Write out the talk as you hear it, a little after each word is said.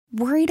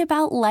Worried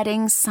about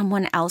letting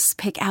someone else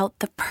pick out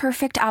the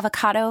perfect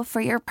avocado for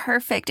your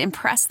perfect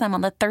impress them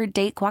on the third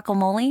date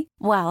guacamole?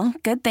 Well,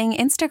 good thing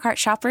Instacart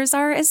shoppers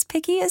are as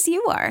picky as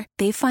you are.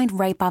 They find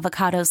ripe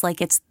avocados like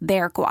it's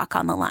their guac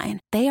on the line.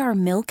 They are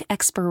milk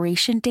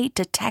expiration date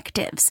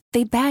detectives.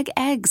 They bag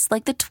eggs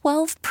like the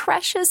 12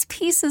 precious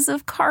pieces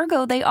of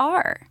cargo they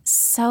are.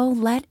 So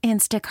let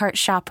Instacart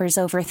shoppers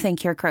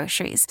overthink your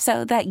groceries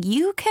so that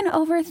you can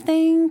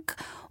overthink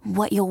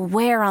what you'll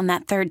wear on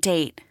that third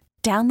date.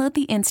 Download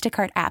the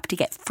Instacart app to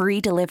get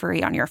free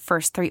delivery on your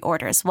first 3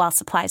 orders while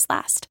supplies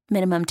last.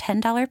 Minimum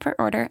 $10 per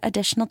order.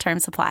 Additional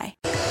terms apply.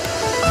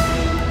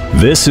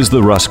 This is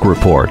the Rusk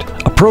Report,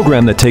 a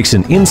program that takes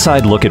an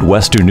inside look at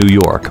Western New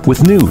York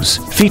with news,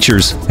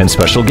 features, and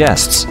special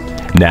guests.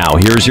 Now,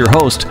 here's your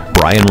host,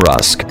 Brian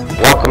Rusk.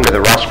 Welcome to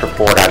the Rusk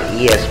Report on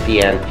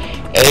ESPN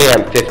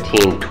AM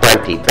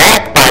 1520.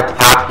 Back by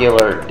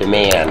popular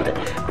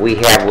demand, we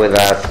have with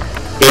us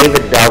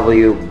David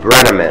W.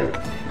 Breneman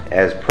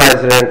as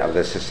president of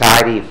the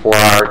Society for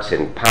Arts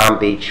in Palm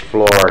Beach,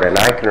 Florida. And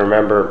I can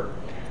remember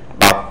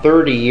about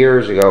 30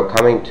 years ago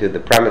coming to the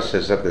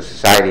premises of the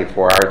Society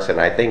for Arts,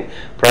 and I think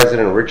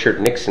President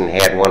Richard Nixon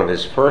had one of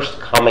his first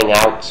coming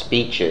out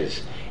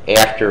speeches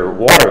after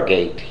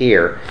Watergate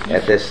here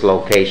at this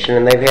location.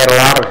 And they've had a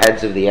lot of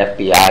heads of the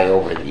FBI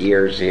over the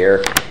years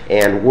here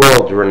and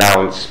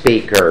world-renowned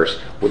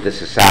speakers with the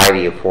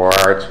Society for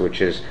Arts,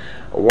 which is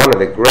one of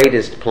the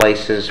greatest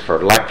places for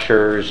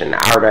lectures and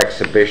art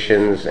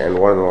exhibitions and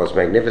one of the most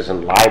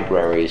magnificent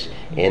libraries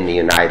in the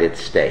United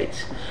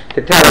States.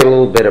 To tell you a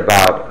little bit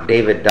about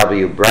David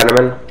W.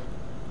 Breneman,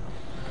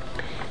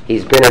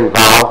 he's been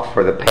involved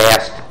for the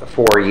past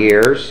 4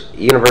 years.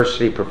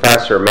 University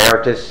professor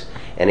emeritus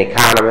and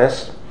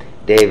economist,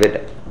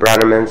 David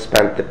Breneman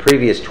spent the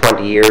previous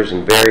 20 years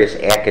in various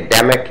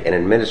academic and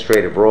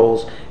administrative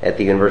roles at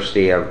the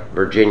University of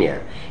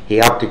Virginia. He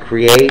helped to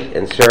create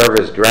and serve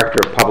as Director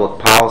of Public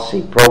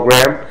Policy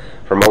Program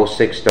from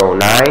 06 to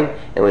 09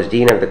 and was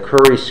Dean of the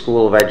Curry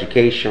School of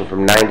Education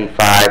from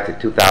 95 to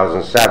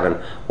 2007,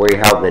 where he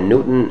held the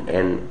Newton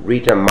and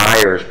Rita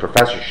Myers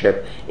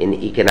Professorship in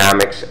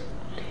Economics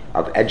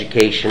of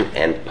Education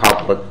and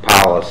Public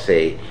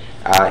Policy.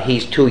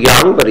 He's too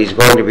young, but he's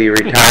going to be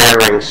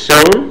retiring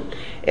soon,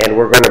 and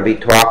we're going to be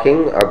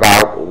talking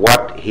about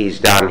what he's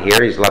done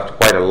here. He's left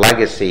quite a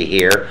legacy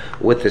here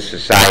with the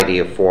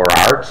Society for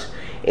Arts,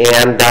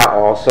 and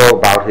also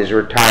about his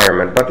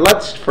retirement. But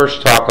let's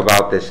first talk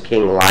about this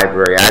King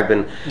Library. I've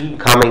been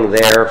coming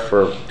there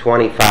for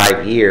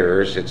 25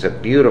 years. It's a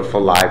beautiful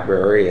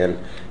library, and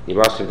you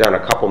must have done a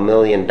couple $1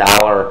 million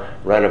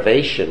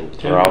renovation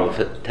for all of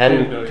it.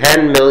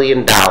 $10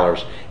 million.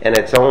 And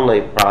it's only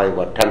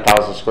probably,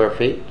 10,000 square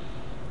feet?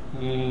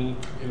 I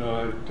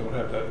don't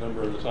have that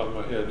number on the top of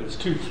my head. It's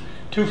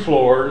two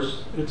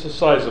floors. It's a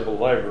sizable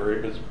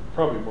library, but it's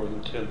probably more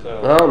than 10,000.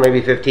 Oh,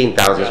 maybe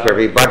 15,000 square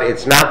feet, but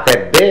it's not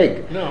that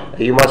big. No.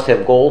 You must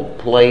have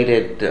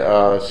gold-plated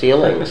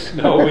ceilings.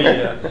 No,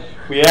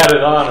 we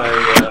added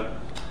on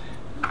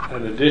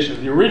an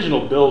addition. The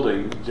original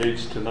building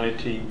dates to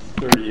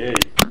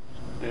 1938.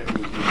 It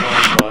was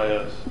designed by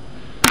a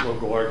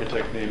local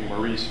architect named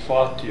Maurice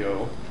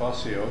Facio.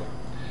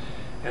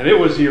 And it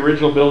was the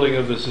original building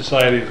of the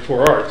Society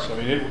for Arts.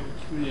 I mean,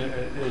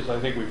 as I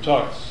think we've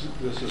talked,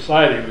 the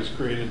Society was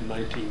created in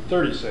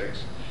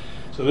 1936.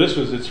 So this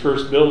was its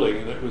first building,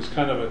 and it was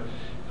kind of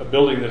a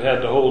building that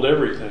had to hold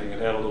everything.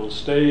 It had a little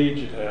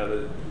stage,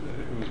 it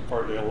was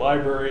partly a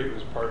library, it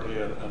was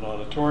partly an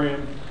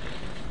auditorium,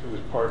 it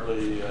was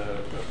partly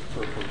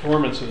for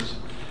performances.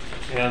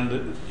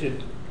 And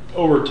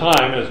over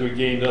time, as we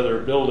gained other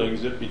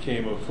buildings, it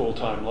became a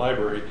full-time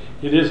library.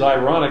 It is,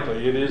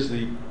 ironically,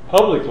 the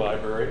public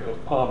library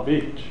of Palm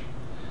Beach,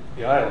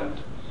 the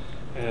island.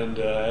 And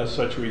as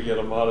such, we get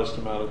a modest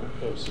amount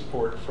of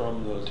support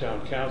from the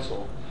town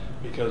council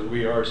because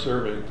we are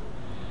serving.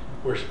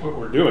 What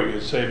we're doing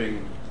is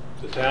saving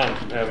the town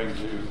from having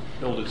to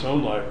build its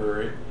own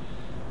library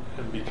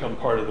and become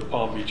part of the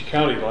Palm Beach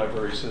County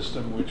library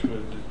system, which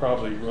would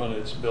probably run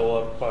its bill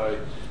up by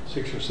 $6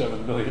 or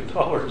 $7 million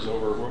over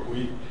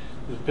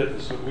the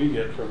pittance that we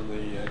get from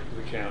the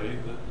county,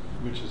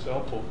 which is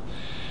helpful.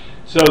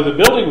 So the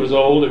building was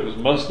old, it was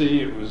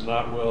musty, it was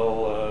not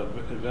well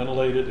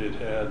ventilated. It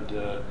had,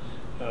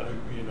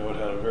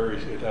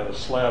 it had a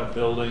slab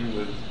building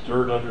with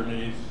dirt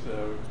underneath.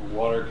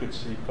 Water could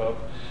seep up,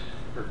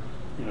 or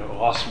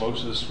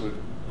osmosis would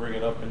bring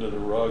it up into the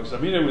rugs. I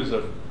mean,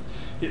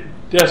 it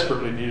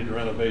desperately needed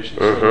renovation.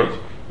 So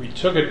we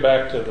took it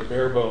back to the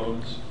bare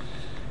bones.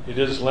 It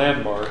is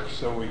landmark,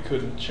 so we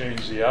couldn't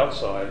change the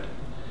outside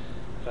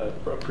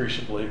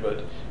appreciably,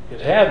 but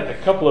it had a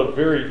couple of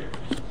very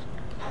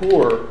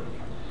poor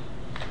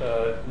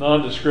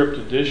nondescript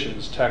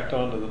additions tacked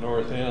onto the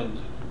north end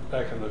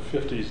back in the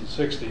 50s and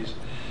 60s.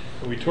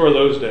 And we tore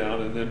those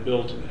down and then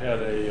had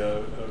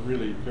a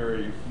really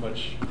very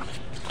much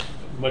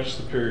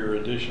superior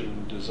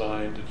addition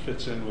design that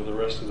fits in with the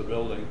rest of the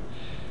building.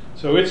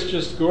 So it's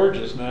just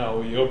gorgeous now.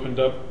 We opened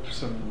up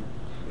some,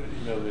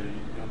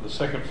 on the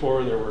second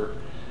floor there were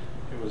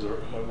It was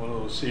one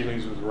of those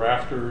ceilings with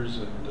rafters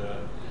and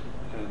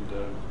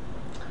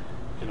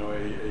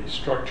a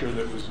structure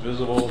that was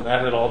visible. And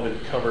that had all been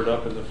covered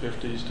up in the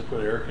 50s to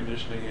put air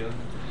conditioning in.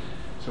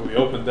 So we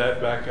opened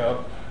that back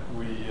up.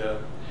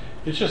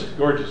 It's just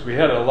gorgeous. We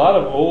had a lot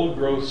of old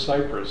growth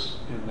cypress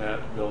in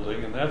that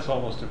building, and that's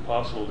almost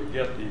impossible to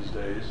get these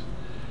days.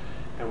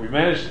 And we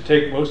managed to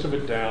take most of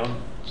it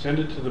down, send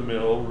it to the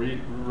mill,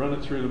 run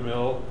it through the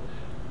mill,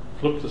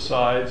 flip the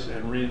sides,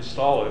 and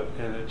reinstall it,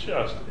 and it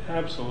just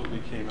absolutely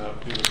came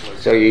out beautifully.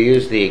 So you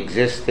use the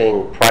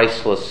existing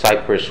priceless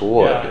cypress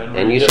wood, yeah,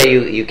 and you say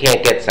you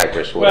can't get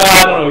cypress wood. Well,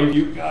 I don't know.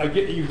 You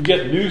can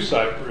get new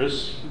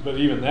cypress, but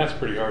even that's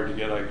pretty hard to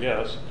get, I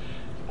guess.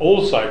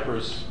 Old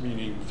cypress,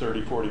 meaning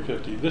 30, 40,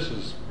 50. This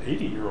is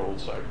 80-year-old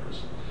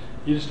cypress.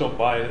 You just don't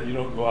buy it. You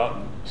don't go out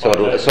and so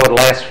it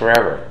lasts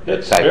forever.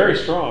 It's very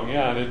strong,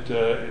 yeah. And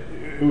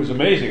it was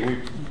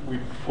amazing. We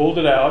pulled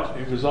it out.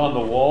 It was on the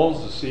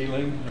walls, the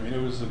ceiling. I mean,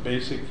 it was the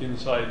basic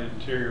inside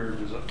interior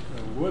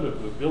wood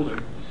of the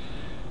building.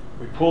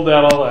 We pulled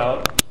that all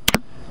out,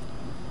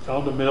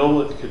 found a mill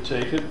that could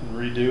take it and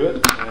redo it,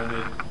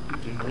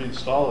 and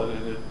reinstall it,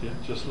 and it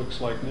just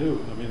looks like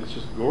new. I mean, it's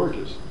just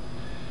gorgeous.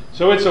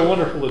 So it's a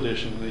wonderful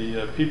addition.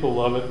 The people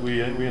love it. We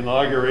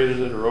inaugurated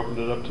it or opened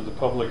it up to the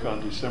public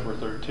on December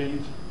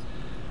 13th.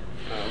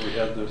 We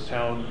had the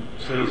town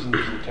citizens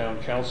and the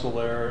town council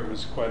there. It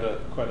was quite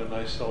a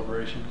nice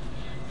celebration.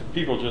 And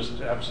people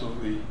just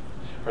absolutely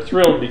are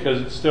thrilled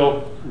because it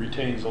still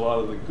retains a lot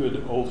of the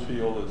good old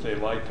feel that they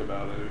liked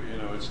about it.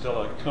 You know, it's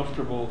still a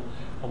comfortable,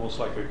 almost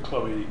like a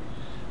clubby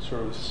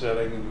sort of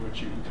setting in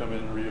which you can come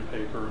in and read a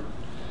paper and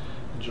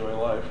enjoy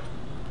life.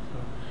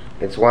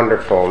 It's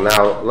wonderful.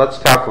 Now, let's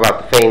talk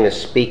about the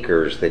famous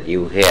speakers that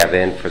you have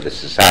in for the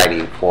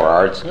Society for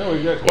Arts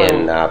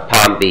in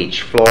Palm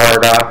Beach,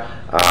 Florida.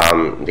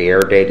 The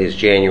air date is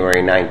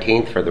January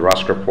 19th for the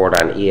Rusk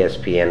Report on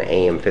ESPN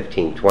AM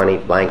 1520,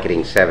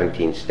 blanketing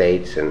 17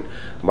 states and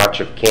much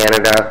of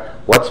Canada.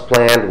 What's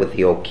planned with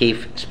the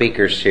O'Keefe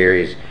Speakers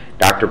Series,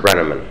 Dr.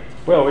 Breneman?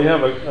 Well, we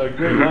have a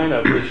great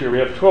lineup this year. We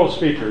have 12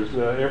 speakers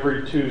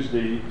every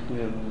Tuesday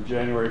in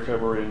January,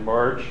 February, and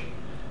March.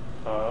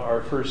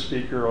 Our first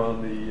speaker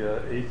on the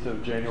 8th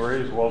of January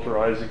is Walter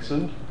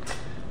Isaacson,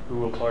 who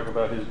will talk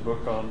about his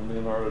book on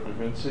Leonardo da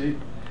Vinci.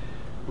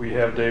 We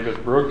have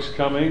David Brooks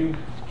coming,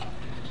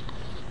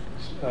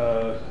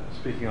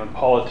 speaking on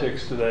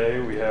politics today.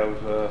 We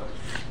have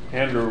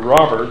Andrew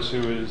Roberts, who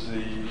is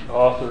the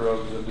author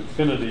of the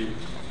definitive,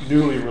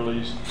 newly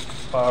released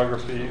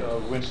biography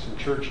of Winston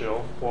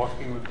Churchill,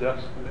 Walking with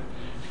Destiny.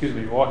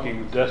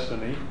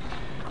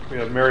 We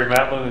have Mary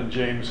Matlin and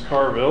James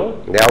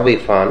Carville. That'll be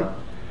fun.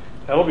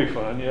 That'll be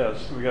fun,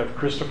 yes. We have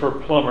Christopher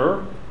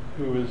Plummer,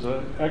 who is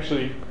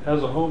actually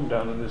has a home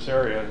down in this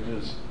area and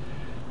is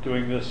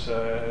doing this,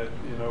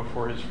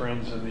 for his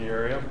friends in the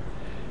area.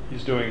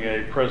 He's doing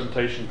a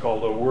presentation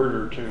called A Word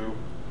or Two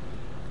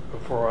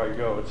Before I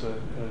Go. It's a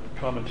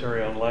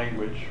commentary on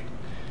language.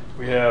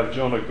 We have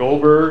Jonah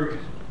Goldberg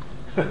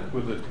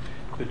with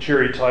the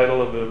cheery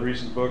title of the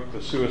recent book,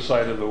 The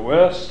Suicide of the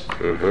West.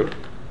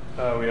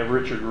 Mm-hmm. We have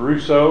Richard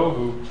Russo,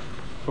 who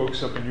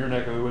folks up in your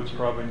neck of the woods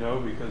probably know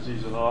because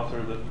he's an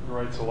author that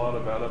writes a lot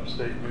about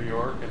upstate New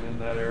York and in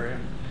that area.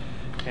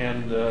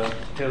 And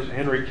has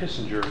Henry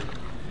Kissinger,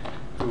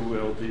 who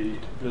will be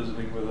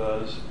visiting with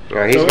us.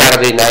 He's got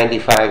to be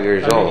 95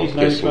 years old. He's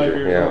 95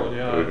 years old,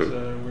 yeah.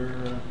 Mm-hmm.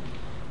 We're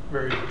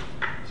very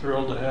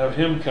thrilled to have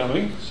him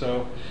coming.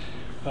 So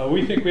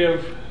we think we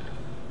have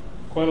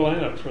quite a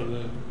lineup for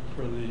the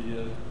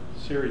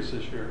series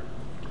this year.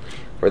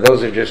 For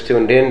those who just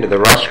tuned in to the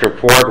Rusk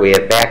Report, we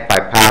have back by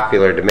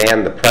popular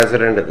demand the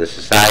president of the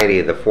Society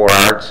of the Four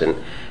Arts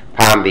in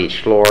Palm Beach,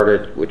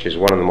 Florida, which is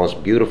one of the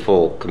most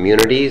beautiful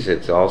communities.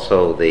 It's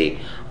also the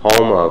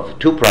home of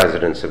two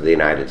presidents of the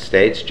United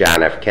States,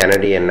 John F.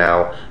 Kennedy and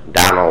now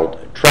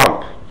Donald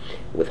Trump,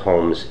 with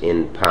homes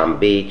in Palm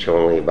Beach,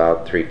 only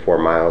about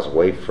 3-4 miles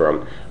away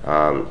from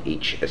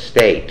each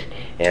estate.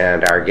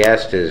 And our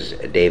guest is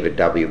David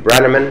W.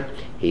 Breneman.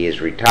 He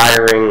is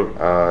retiring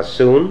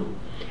soon.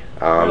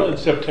 In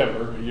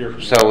September, a year from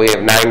now. So we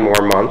have 9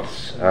 more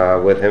months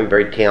with him.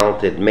 Very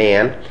talented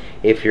man.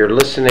 If you're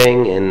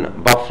listening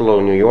in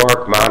Buffalo, New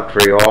York,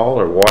 Montreal,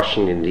 or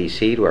Washington,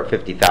 D.C. to our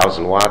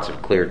 50,000 watts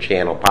of clear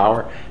channel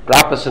power,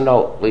 drop us a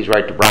note. Please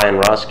write to Brian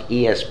Rusk,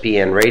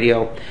 ESPN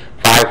Radio,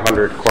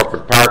 500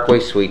 Corporate Parkway,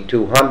 Suite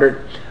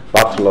 200,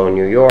 Buffalo,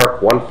 New York,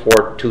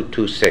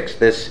 14226.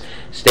 This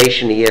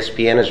station,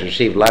 ESPN, has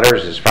received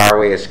letters as far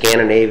away as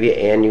Scandinavia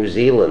and New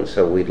Zealand,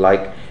 so we'd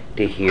like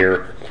to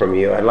hear from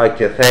you. I'd like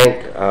to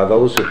thank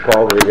those who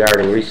called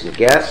regarding recent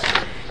guests,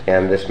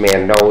 and this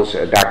man knows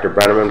Dr.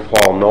 Breneman,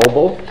 Paul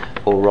Noble,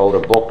 who wrote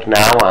a book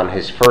now on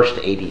his first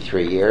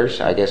 83 years.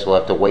 I guess we'll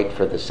have to wait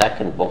for the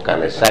second book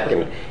on his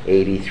second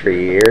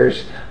 83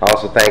 years.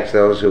 Also thanks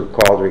those who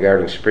called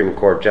regarding Supreme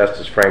Court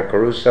Justice Frank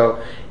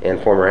Caruso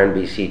and former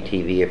NBC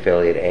TV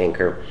affiliate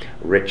anchor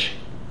Rich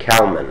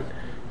Kelman.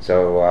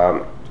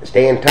 So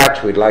stay in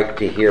touch. We'd like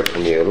to hear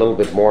from you. A little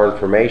bit more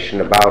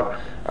information about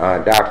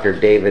Dr.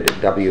 David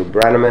W.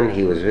 Breneman.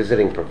 He was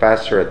visiting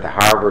professor at the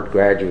Harvard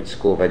Graduate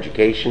School of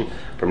Education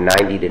from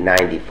 90 to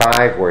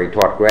 95, where he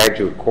taught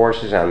graduate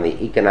courses on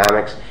the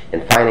economics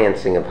and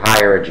financing of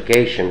higher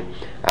education,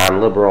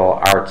 on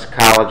liberal arts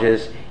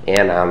colleges,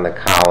 and on the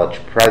college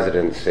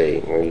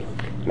presidency. We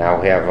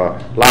now have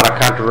a lot of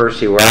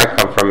controversy where I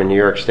come from in New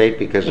York State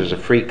because there's a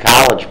free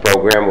college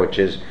program which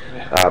is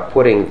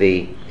putting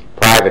the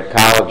private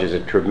colleges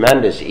at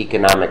tremendous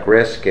economic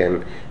risk,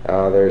 and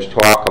there's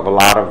talk of a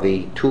lot of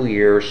the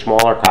two-year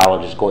smaller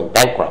colleges going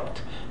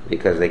bankrupt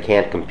because they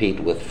can't compete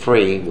with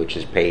free, which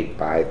is paid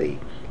by the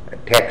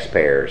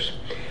taxpayers.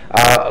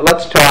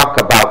 Let's talk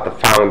about the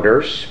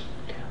founders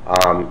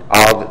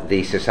of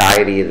the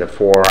Society of the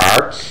Four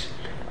Arts.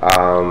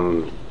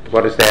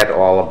 What is that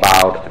all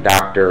about,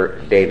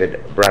 Dr.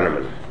 David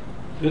Breneman?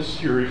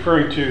 This you're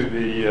referring to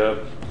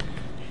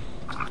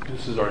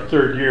this is our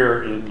third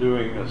year in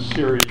doing a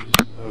series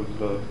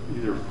of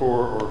either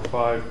 4 or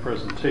 5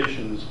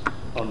 presentations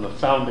on the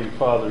founding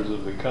fathers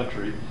of the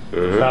country.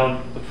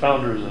 The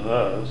Founders and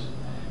Us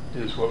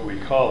is what we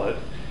call it.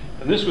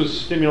 And this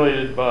was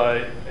stimulated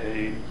by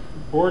a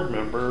board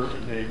member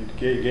named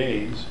Gay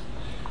Gaines,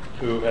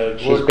 who had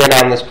She's been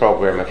on this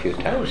program a few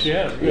times. Oh, she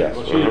has. Good. Yes.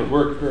 Well, she had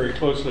worked very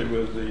closely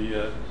with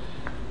the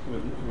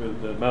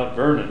Mount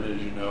Vernon,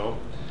 as you know.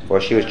 Well,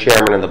 she was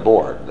chairman of the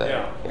board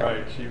there. Yeah,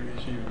 right. She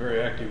was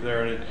very active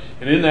there,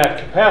 and in that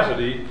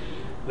capacity,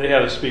 they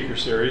had a speaker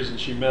series, and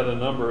she met a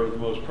number of the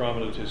most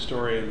prominent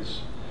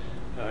historians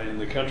in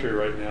the country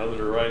right now that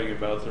are writing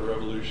about the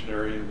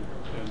revolutionary and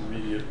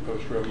immediate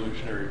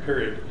post-revolutionary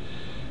period.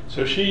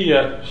 So she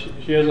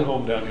has a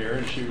home down here,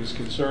 and she was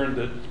concerned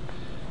that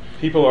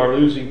people are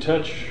losing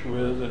touch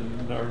with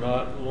and are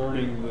not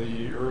learning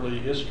the early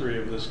history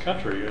of this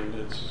country and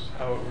it's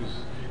how it was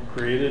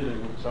created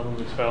and some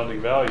of its founding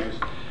values.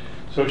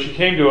 So she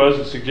came to us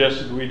and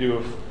suggested we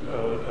do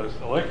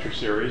a lecture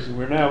series, and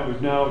we're now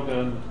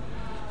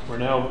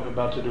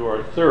about to do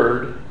our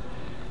third.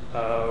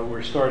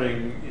 We're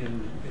starting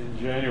in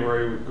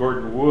January with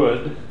Gordon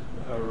Wood,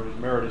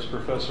 emeritus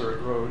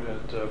professor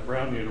at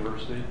Brown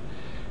University.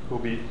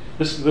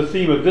 The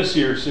theme of this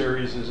year's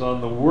series is on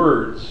the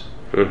words,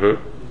 the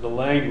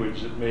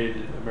language that made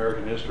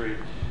American history,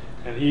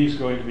 and he's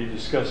going to be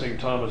discussing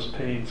Thomas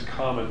Paine's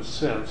Common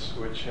Sense,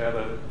 which had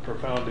a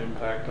profound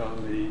impact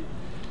on the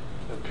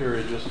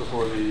period just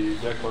before the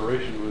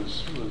Declaration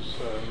was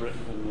written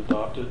and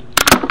adopted.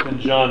 And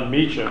John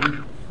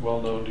Meacham,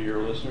 well known to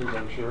your listeners,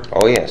 I'm sure.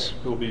 Oh, yes.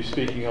 Who will be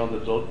speaking on the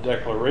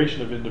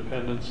Declaration of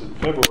Independence in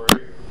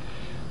February.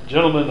 A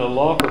gentleman, a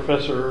law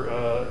professor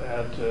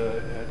at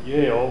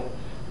Yale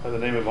by the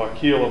name of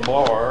Akhil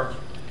Amar,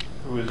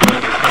 who is one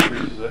of the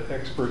country's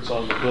experts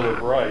on the Bill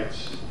of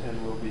Rights,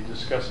 and we'll be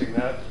discussing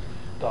that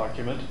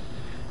document.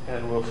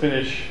 And we'll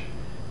finish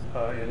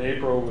in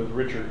April with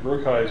Richard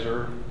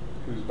Brookhiser,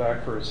 who's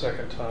back for a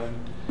second time.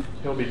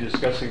 He'll be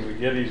discussing the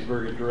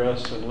Gettysburg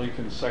Address and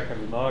Lincoln's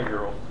second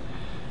inaugural.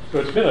 So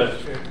it's been an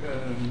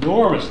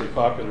enormously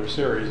popular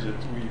series. We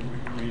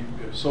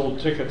have sold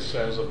tickets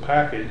as a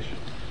package,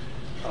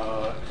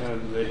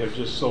 and they have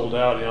just sold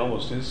out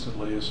almost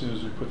instantly as soon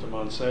as we put them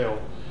on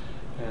sale.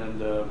 And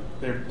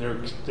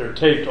they're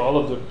taped. All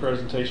of the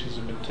presentations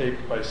have been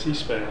taped by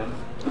C-SPAN.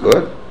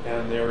 Good.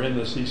 And they're in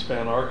the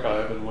C-SPAN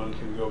archive, and one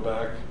can go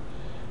back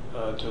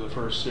to the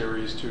first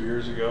series 2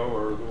 years ago,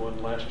 or the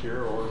one last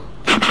year, or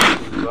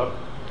it was up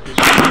this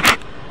week.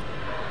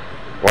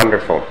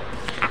 Wonderful.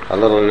 A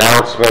little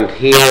announcement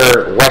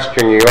here.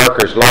 Western New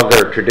Yorkers love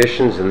their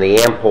traditions, and the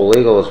Am-Pol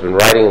Eagle has been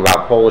writing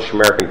about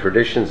Polish-American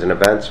traditions and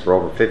events for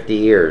over 50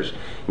 years.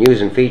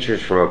 News and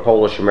features from a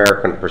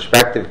Polish-American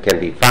perspective can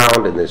be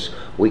found in this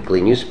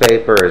weekly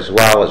newspaper, as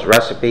well as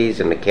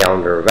recipes and the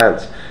calendar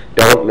events.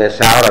 Don't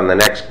miss out on the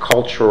next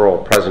cultural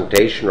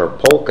presentation or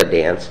polka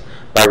dance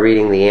by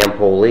reading the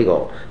Am-Pol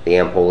Eagle. The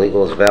Am-Pol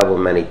Eagle is available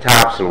in many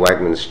Tops and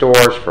Wegmans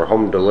stores. For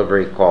home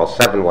delivery, call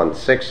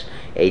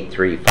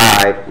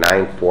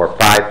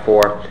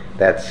 716-835-9454.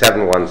 That's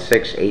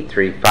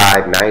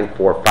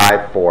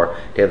 716-835-9454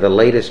 to have the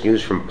latest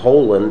news from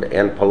Poland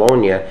and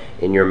Polonia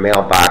in your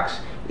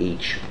mailbox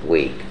each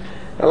week.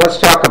 Now let's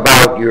talk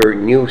about your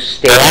new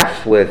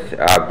staff with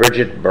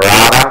Bridget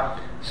Barada,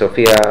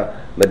 Sophia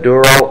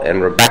Maduro,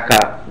 and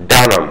Rebecca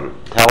Dunham.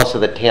 Tell us of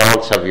the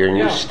talents of your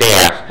new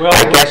staff. Well,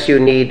 I guess you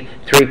need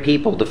 3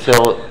 people to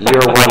fill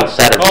your one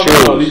set of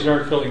shoes. No, these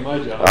aren't filling my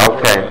job.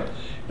 Okay.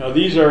 Now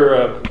these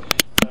are,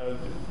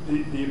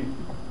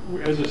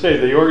 as I say,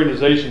 the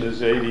organization is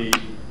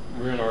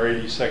we're in our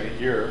 82nd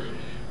year.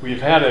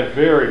 We've had a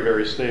very,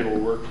 very stable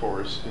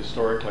workforce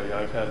historically.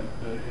 I've had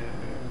a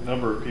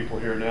number of people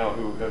here now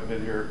who have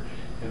been here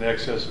in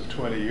excess of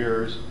 20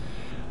 years.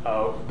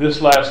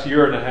 This last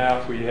year and a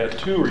half, we had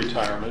 2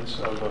 retirements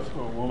of a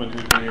woman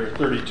who'd been here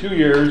 32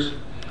 years,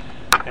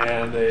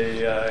 and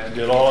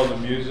did all of the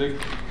music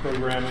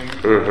programming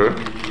and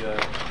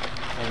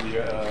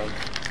the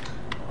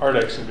art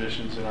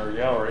exhibitions in our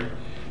gallery.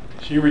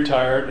 She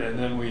retired, and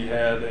then we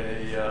had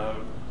a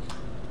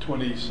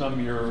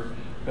 20-some-year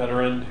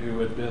veteran who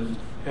had been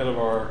head of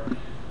our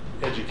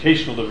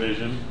educational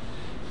division,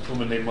 a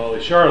woman named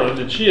Molly Charlotte,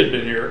 and she had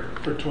been here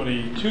for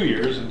 22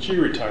 years, and she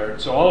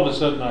retired. So all of a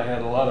sudden I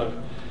had a lot of,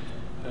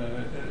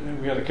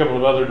 we had a couple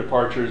of other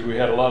departures, we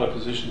had a lot of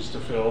positions to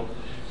fill.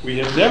 We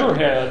had never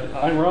had,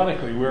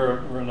 ironically, we're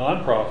a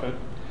nonprofit,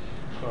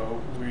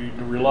 we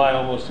rely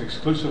almost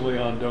exclusively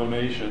on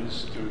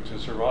donations to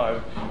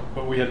survive,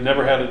 but we had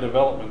never had a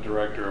development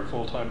director, a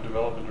full-time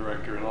development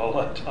director in all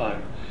that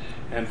time.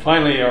 And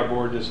finally our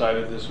board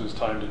decided this was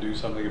time to do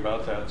something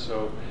about that.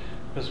 So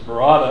Ms.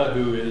 Barada,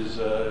 who is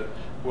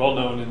well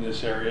known in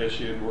this area,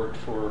 she had worked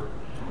for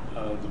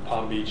the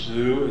Palm Beach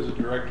Zoo as a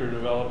director of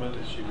development,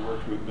 and she'd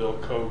worked with Bill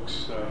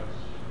Koch's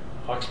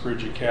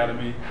Oxbridge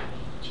Academy,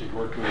 she'd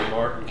worked with the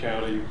Martin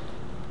County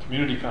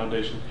Community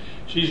Foundation.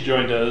 She's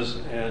joined us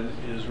and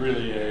is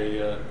really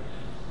an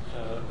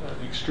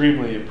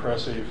extremely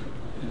impressive,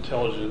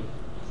 intelligent,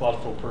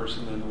 thoughtful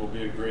person, and will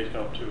be a great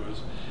help to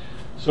us.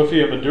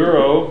 Sofia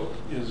Maduro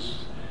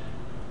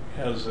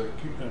has an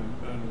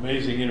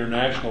amazing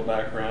international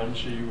background.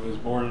 She was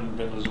born in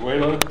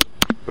Venezuela,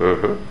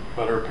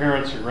 but her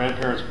parents and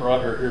grandparents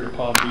brought her here to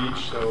Palm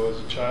Beach, so as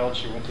a child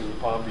she went to the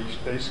Palm Beach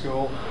Day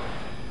School.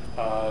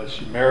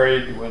 She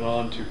married, went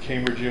on to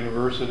Cambridge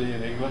University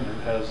in England,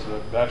 and has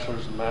a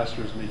bachelor's and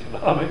master's in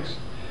economics,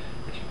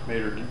 which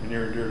made her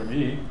near and dear to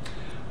me.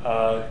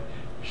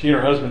 She and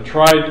her husband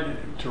tried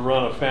to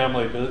run a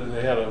family business.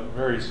 They had a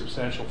very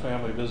substantial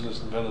family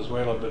business in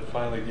Venezuela, but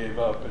finally gave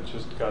up. It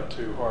just got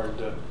too hard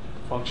to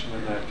function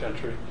in that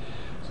country.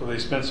 So they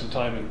spent some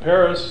time in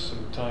Paris,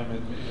 some time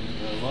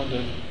in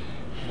London,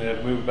 and they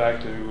had moved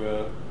back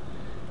to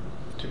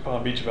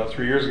Palm Beach about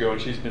 3 years ago,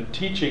 and she's been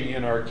teaching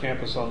in our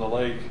campus on the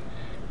lake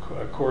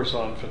a course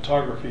on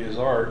photography as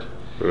art.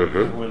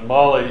 And when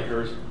Molly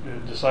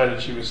decided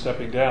she was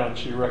stepping down,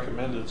 she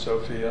recommended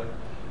Sophia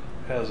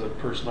as a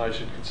person I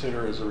should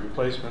consider as a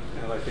replacement,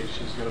 and I think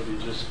she's going to be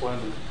just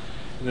splendid.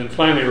 And then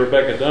finally,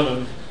 Rebecca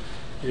Dunham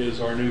is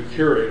our new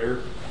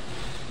curator,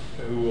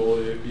 who will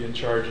be in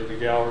charge of the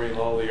gallery and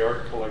all the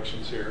art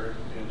collections here.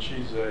 And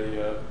she's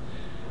a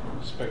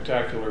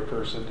spectacular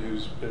person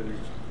who's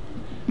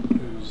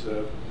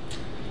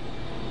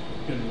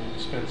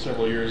spent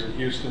several years in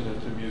Houston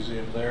at the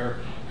museum there.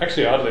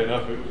 Actually, oddly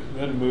enough, it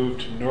then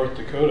moved to North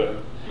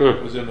Dakota.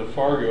 It was in the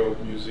Fargo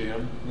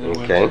Museum. And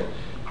then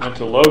went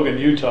to Logan,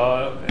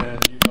 Utah, and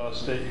Utah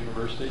State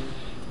University,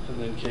 and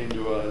then came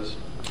to us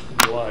in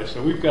July.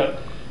 So we've got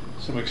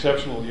some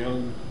exceptional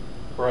young,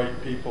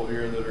 bright people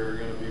here that are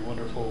going to be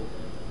wonderful,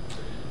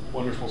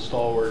 wonderful,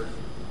 stalwart,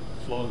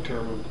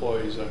 long-term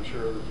employees, I'm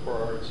sure, of the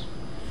Four Arts.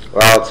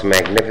 Well, it's a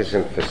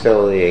magnificent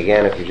facility.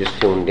 Again, if you just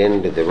tuned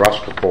in to the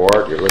Rust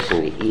Report, you're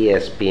listening to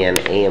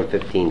ESPN AM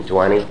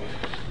 1520,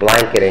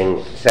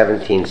 blanketing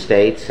 17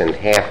 states and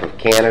half of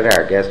Canada.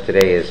 Our guest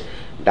today is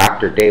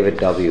Dr. David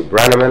W.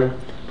 Breneman,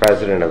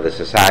 president of the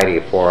Society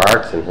of Four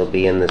Arts, and he'll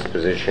be in this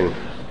position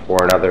for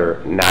another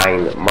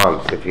 9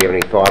 months. If you have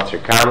any thoughts or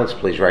comments,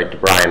 please write to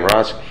Brian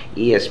Rusk,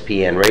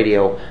 ESPN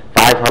Radio,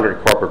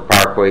 500 Corporate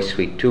Parkway,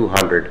 Suite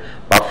 200,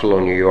 Buffalo,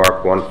 New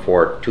York,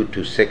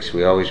 14226.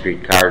 We always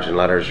read cards and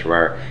letters from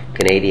our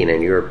Canadian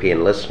and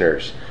European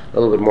listeners. A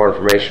little bit more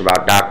information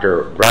about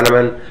Dr.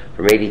 Breneman.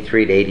 From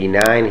 83 to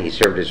 89, he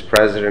served as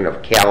president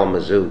of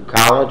Kalamazoo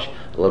College,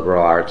 a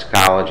liberal arts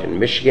college in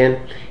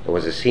Michigan, and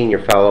was a senior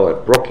fellow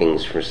at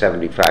Brookings from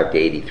 75 to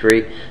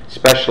 83,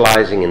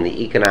 specializing in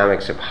the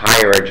economics of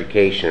higher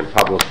education and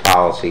public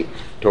policy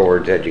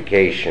towards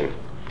education.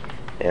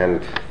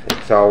 And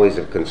it's always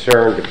of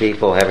concern to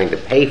people having to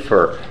pay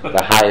for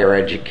the higher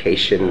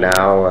education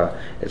now.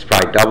 It's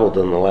probably doubled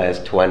in the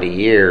last 20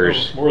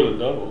 years. More than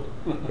doubled.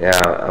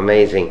 Yeah,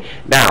 amazing.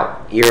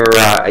 Now, you're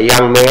a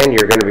young man.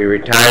 You're going to be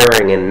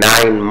retiring in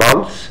 9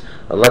 months.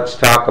 Let's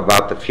talk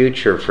about the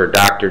future for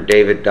Dr.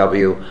 David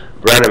W.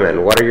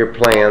 Breneman. What are your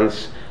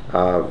plans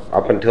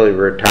up until your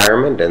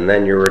retirement and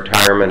then your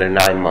retirement in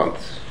 9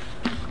 months?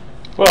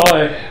 Well,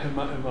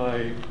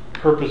 my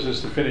purpose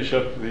is to finish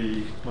up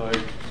my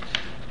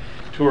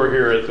tour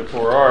here at the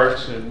Four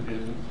Arts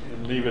and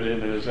leave it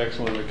in as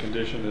excellent a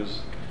condition as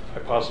I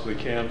possibly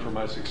can for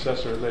my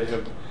successor. They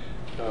have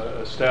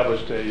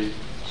established a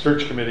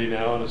search committee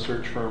now, and a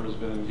search firm has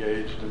been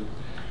engaged, and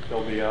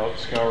they'll be out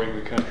scouring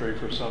the country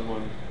for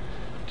someone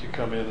to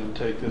come in and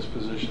take this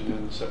position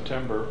in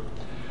September.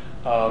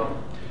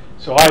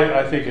 So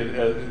I think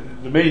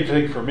the main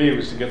thing for me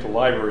was to get the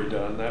library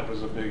done. That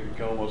was a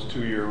big, almost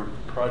 2-year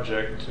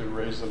project to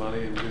raise the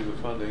money and do the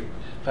funding.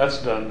 That's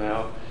done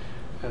now.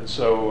 And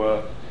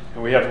so,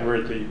 and we're at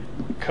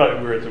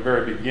the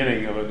very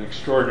beginning of an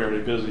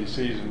extraordinarily busy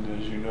season.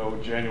 As you know,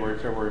 January,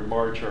 February,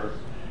 March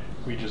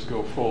we just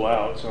go full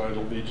out. So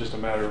it'll be just a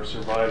matter of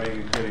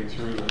surviving and getting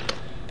through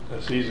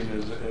the season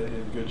is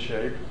in good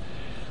shape.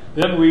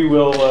 Then we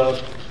will.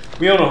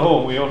 We own a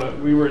home.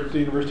 We were at the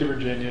University of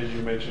Virginia, as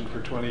you mentioned,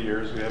 for 20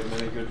 years. We have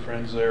many good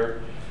friends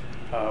there.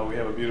 We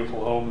have a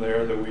beautiful home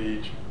there that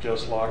we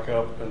just lock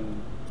up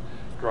and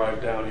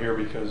drive down here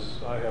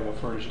because I have a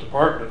furnished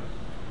apartment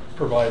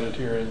provided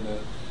here in the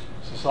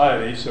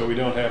society, so we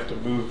don't have to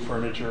move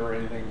furniture or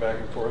anything back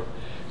and forth.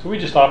 So we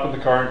just hop in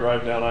the car and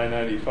drive down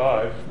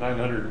I-95,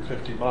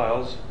 950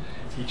 miles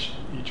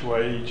each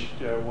way,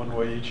 one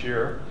way each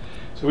year.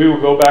 So we will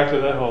go back to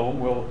that home.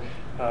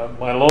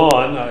 My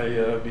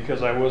lawn,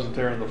 because I wasn't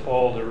there in the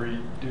fall to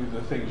redo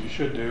the things you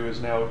should do,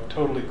 is now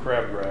totally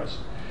crabgrass.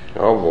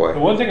 Oh boy. The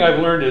one thing I've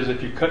learned is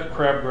if you cut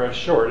crabgrass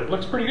short, it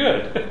looks pretty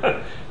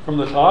good. From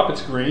the top,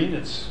 it's green,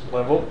 it's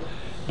level.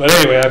 But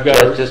anyway, I've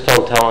got... Just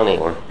don't tell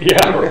anyone.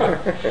 Yeah,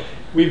 right.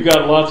 We've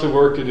got lots of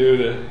work to do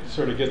to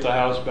sort of get the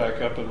house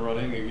back up and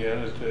running again.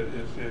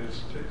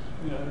 It's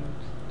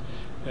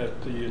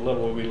at the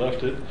level we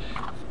left it.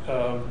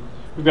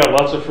 We've got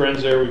lots of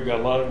friends there. We've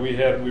got we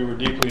were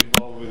deeply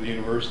involved with the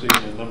university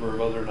and a number of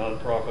other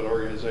nonprofit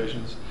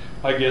organizations.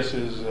 My guess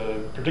is,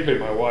 particularly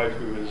my wife,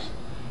 who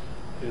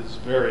is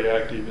very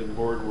active in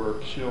board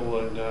work, she'll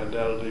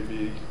undoubtedly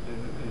be.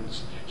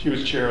 She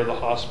was chair of the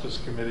hospice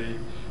committee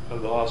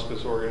of the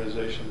hospice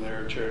organization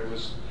there.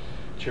 Was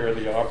chair of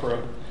the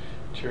opera,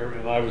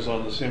 and I was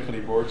on the symphony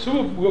board.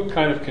 So we'll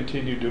kind of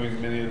continue doing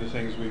many of the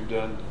things we've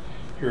done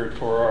here at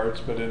Four Arts,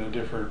 but in a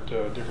different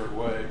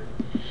way.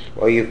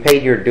 Well, you've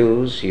paid your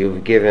dues.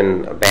 You've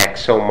given back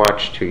so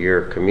much to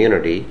your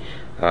community,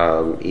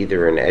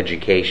 either in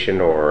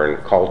education or in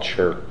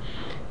culture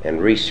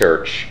and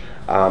research.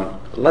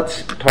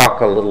 Let's talk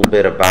a little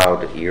bit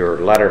about your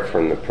letter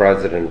from the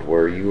president,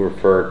 where you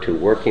refer to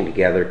working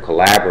together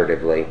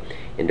collaboratively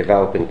in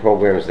developing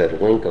programs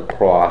that link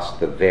across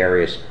the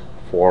various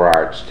Four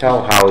Arts.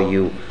 Tell how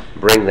you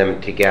bring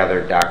them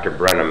together, Dr.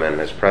 Breneman,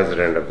 as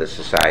president of the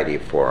Society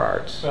of Four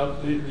Arts. Well,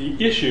 the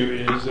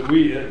issue is that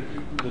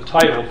the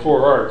title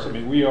Four Arts,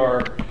 we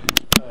are,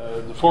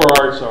 the Four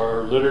Arts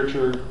are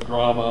literature,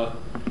 drama,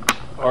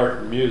 art,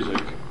 and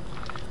music.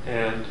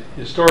 And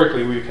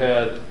historically we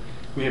have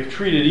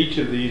treated each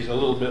of these a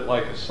little bit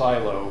like a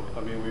silo.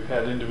 We've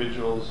had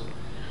individuals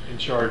in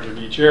charge of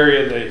each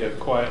area. They have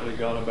quietly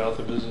gone about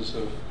the business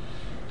of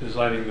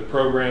designing the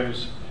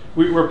programs.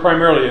 We're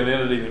primarily an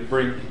entity that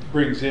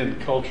brings in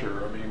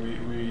culture.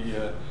 We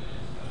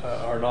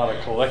are not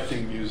a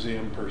collecting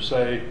museum per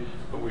se,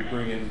 but we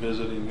bring in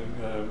visiting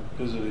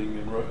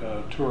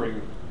and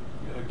touring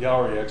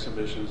gallery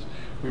exhibitions.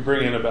 We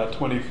bring in about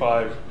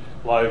 25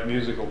 live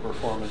musical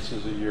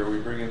performances a year. We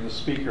bring in the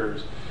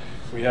speakers.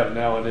 We have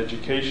now an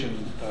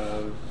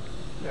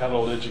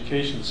adult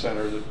education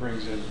center that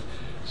brings in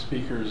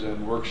speakers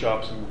and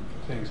workshops and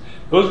things.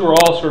 Those were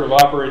all sort of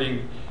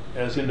operating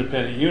as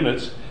independent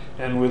units,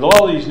 and with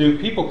all these new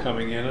people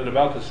coming in at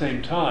about the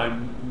same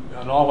time,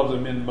 and all of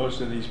them in most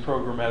of these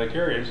programmatic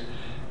areas,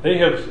 they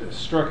have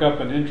struck up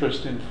an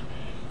interest in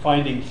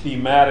finding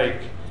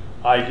thematic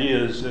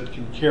ideas that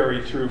can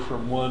carry through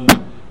from one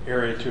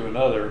area to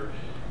another,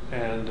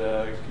 and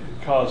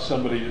cause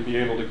somebody to be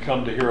able to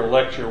come to hear a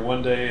lecture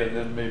one day, and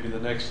then maybe the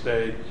next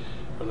day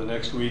or the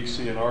next week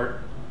see an art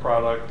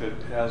product that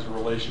has a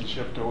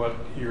relationship to what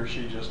he or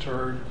she just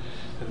heard,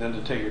 and then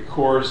to take a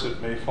course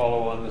that may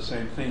follow on the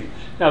same theme.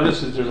 Now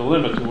there's a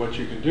limit to what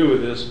you can do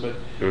with this, but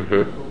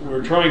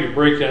we're trying to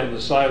break down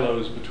the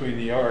silos between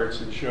the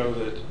arts and show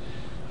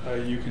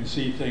that you can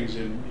see things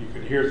you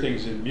can hear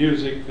things in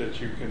music,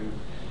 that you can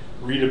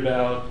read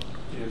about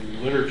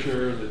in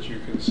literature, that you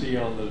can see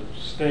on the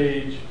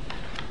stage,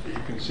 that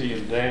you can see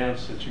in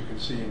dance, that you can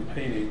see in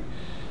painting.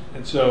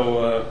 And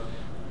so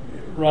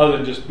rather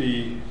than just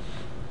be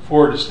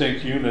four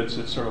distinct units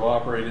that sort of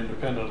operate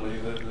independently,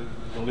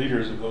 the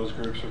leaders of those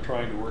groups are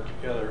trying to work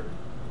together.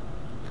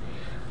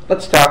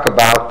 Let's talk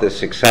about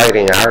this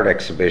exciting art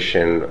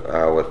exhibition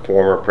with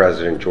former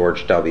President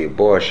George W.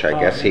 Bush. I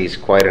guess he's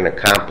quite an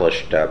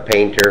accomplished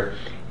painter,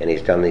 and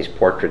he's done these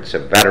portraits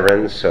of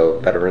veterans, so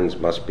veterans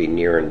must be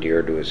near and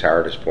dear to his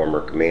heart as former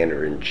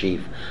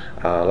Commander-in-Chief.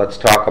 Let's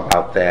talk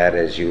about that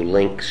as you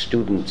link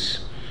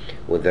students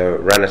with the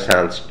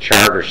Renaissance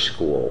Charter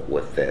School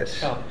with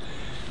this.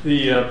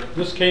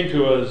 This came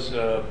to us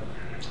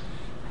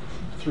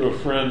through a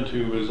friend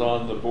who was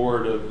on the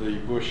board of the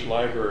Bush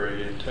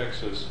Library in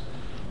Texas,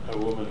 a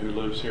woman who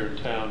lives here in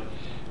town.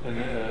 And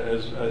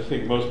as I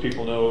think most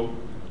people know,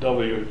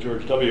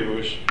 George W.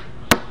 Bush,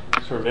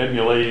 sort of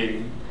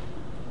emulating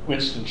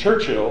Winston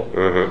Churchill,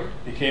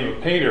 became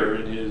a painter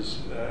in his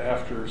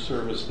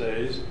after-service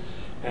days.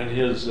 And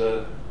his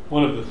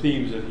one of the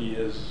themes that he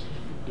has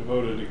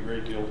devoted a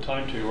great deal of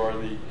time to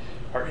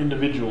are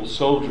individual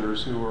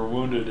soldiers who were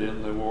wounded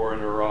in the war in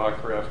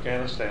Iraq or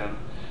Afghanistan.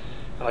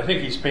 And I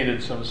think he's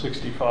painted some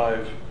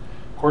 65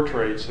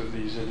 portraits of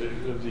these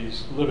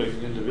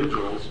living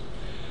individuals.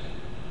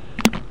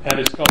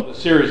 And the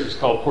series is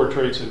called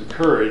Portraits in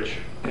Courage.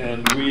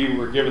 And we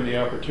were given the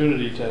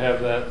opportunity to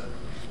have that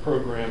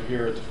program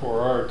here at the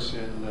Four Arts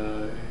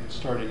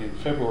starting in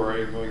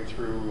February, going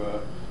through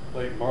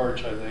late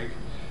March, I think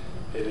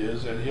it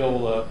is. And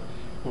we'll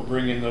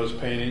bring in those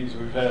paintings.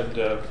 We've had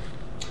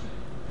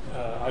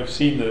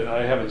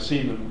I haven't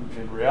seen them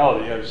in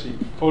reality. I've seen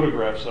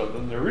photographs of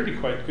them. They're really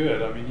quite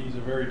good. He's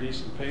a very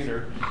decent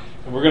painter.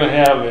 And we're going to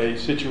have a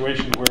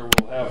situation where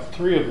we'll have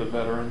 3 of the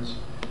veterans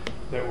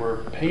that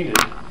were painted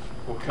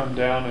will come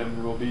down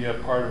and will be a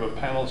part of a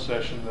panel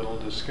session that will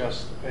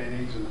discuss the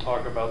paintings and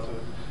talk about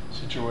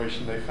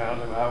situation they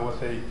found and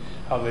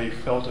how they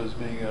felt as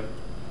being a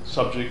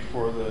subject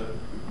for the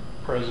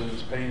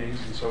president's paintings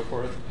and so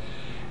forth.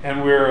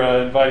 And we're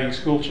inviting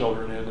school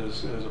children in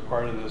as a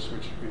part of this,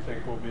 which we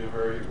think will be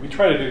we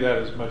try to do that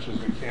as much as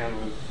we can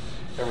with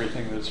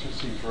everything that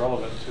seems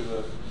relevant to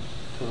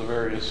the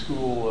various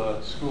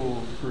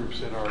school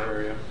groups in our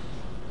area.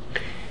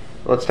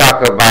 Let's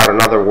talk about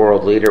another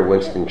world leader,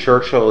 Winston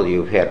Churchill.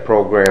 You've had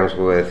programs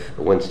with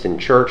Winston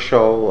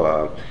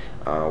Churchill,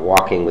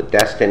 Walking with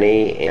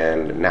Destiny,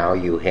 and now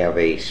you have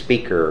a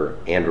speaker,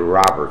 Andrew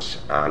Roberts,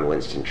 on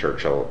Winston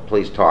Churchill.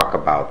 Please talk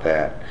about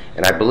that.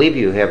 And I believe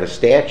you have a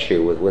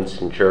statue with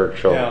Winston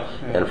Churchill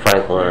and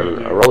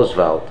Franklin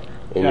Roosevelt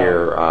in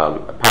your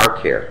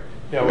park here.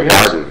 Yeah,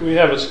 we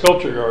have a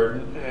sculpture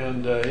garden,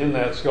 and in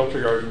that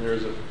sculpture garden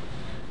there's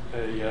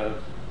a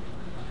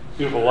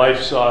beautiful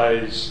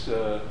life-sized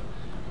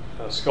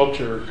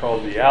sculpture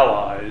called the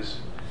Allies,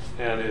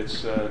 and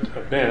it's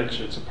a bench.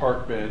 It's a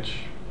park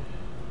bench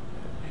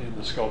in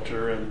the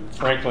sculpture, and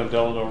Franklin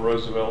Delano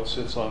Roosevelt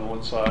sits on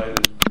one side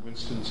and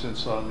Winston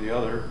sits on the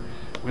other.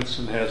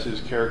 Winston has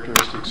his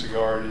characteristic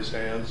cigar in his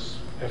hands.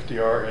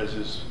 FDR has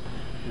his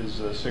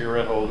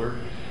cigarette holder,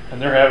 and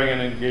they're having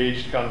an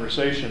engaged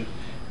conversation.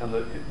 And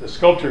the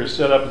sculpture is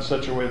set up in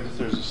such a way that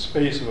there's a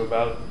space of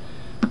about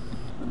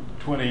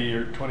 20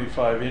 or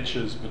 25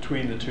 inches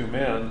between the two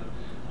men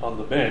on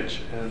the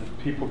bench, and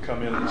people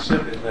come in and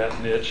sit in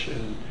that niche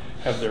and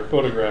have their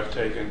photograph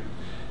taken.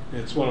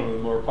 It's one of the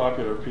more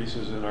popular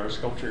pieces in our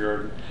sculpture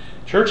garden.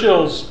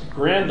 Churchill's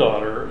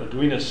granddaughter,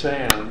 Edwina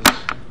Sands,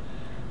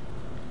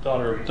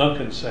 daughter of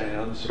Duncan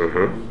Sands, who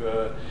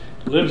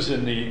lives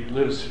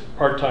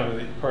part of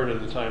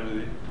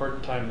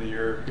the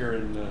year here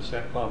in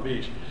Palm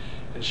Beach,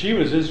 and she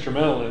was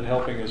instrumental in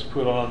helping us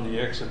put on the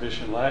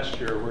exhibition last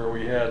year, where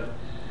we had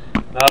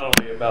not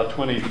only about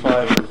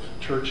 25 of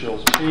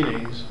Churchill's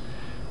paintings,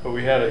 but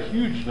we had a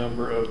huge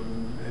number of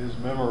his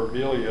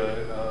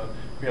memorabilia.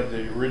 We had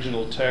the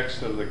original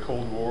text of the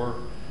Cold War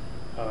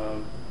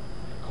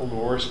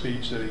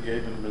speech that he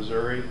gave in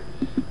Missouri.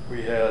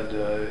 We had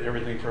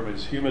everything from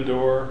his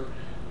humidor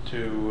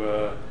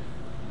to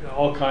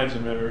all kinds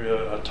of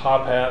memorabilia, a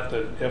top hat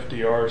that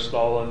FDR,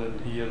 Stalin,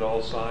 and he had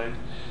all signed.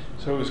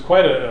 So it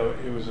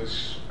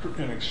was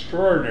an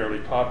extraordinarily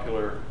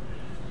popular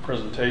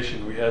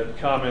presentation. We had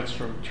comments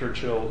from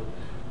Churchill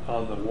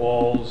on the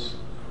walls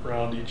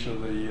around each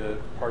of the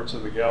parts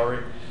of the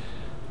gallery.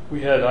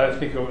 We had, I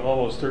think,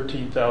 almost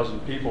 13,000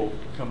 people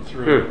come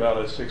through in about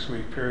a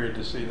 6-week period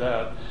to see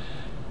that.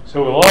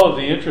 So with all of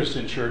the interest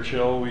in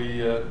Churchill, we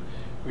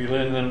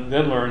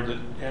then learned that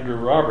Andrew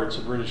Roberts,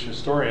 a British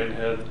historian,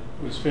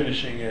 was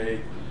finishing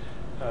a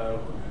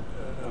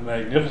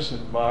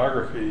magnificent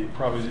biography,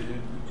 probably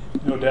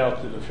no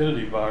doubt the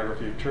definitive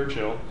biography of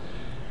Churchill,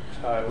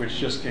 which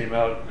just came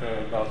out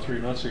about 3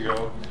 months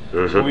ago.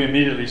 So we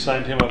immediately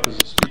signed him up as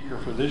a speaker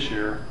for this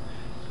year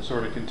to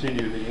sort of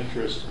continue the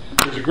interest.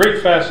 There's a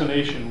great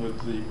fascination with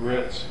the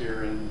Brits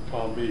here in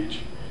Palm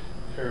Beach.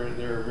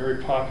 They're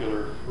very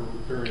popular for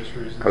various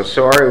reasons. I'm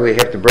sorry we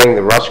have to bring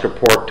the Rusk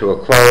Report to a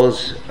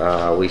close.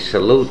 We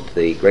salute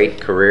the great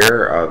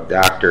career of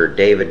Dr.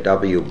 David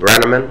W.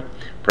 Breneman,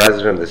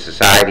 President of the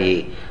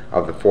Society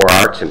of the Four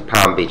Arts in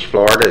Palm Beach,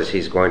 Florida, as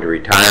he's going to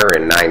retire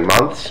in 9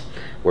 months.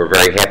 We're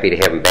very happy to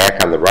have him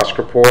back on the Rusk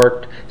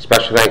Report.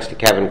 Special thanks to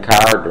Kevin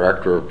Carr,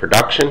 Director of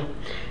Production.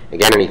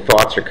 Again, any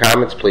thoughts or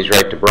comments, please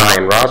write to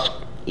Brian Rusk,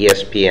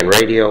 ESPN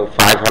Radio,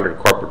 500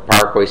 Corporate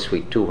Parkway,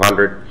 Suite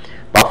 200,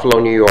 Buffalo,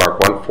 New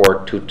York,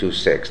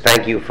 14226.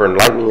 Thank you for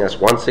enlightening us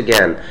once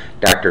again,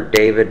 Dr.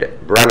 David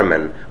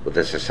Breneman with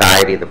the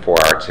Society of the Four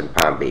Arts in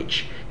Palm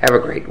Beach. Have a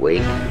great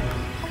week.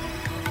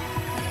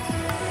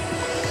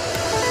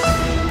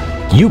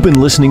 You've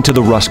been listening to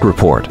The Rusk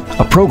Report,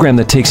 a program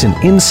that takes an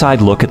inside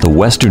look at the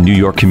Western New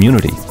York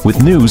community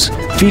with news,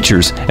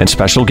 features, and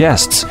special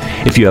guests.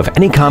 If you have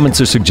any comments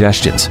or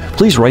suggestions,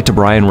 please write to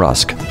Brian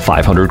Rusk,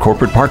 500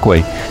 Corporate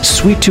Parkway,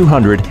 Suite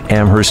 200,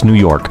 Amherst, New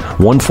York,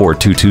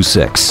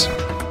 14226.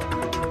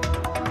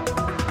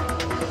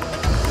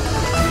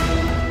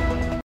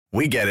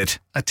 We get it.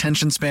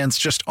 Attention spans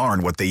just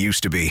aren't what they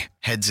used to be.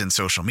 Heads in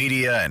social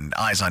media and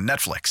eyes on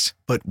Netflix.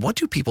 But what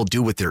do people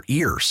do with their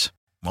ears?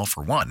 Well,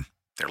 for one,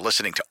 they're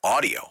listening to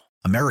audio.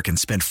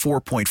 Americans spend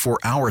 4.4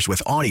 hours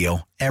with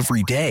audio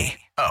every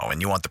day. Oh,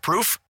 and you want the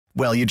proof?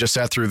 Well, you just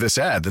sat through this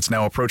ad that's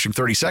now approaching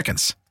 30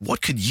 seconds.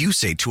 What could you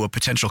say to a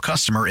potential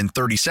customer in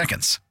 30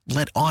 seconds?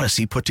 Let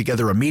Odyssey put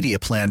together a media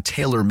plan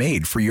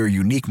tailor-made for your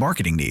unique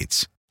marketing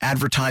needs.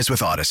 Advertise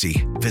with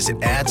Odyssey.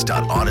 Visit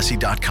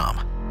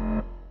ads.odyssey.com.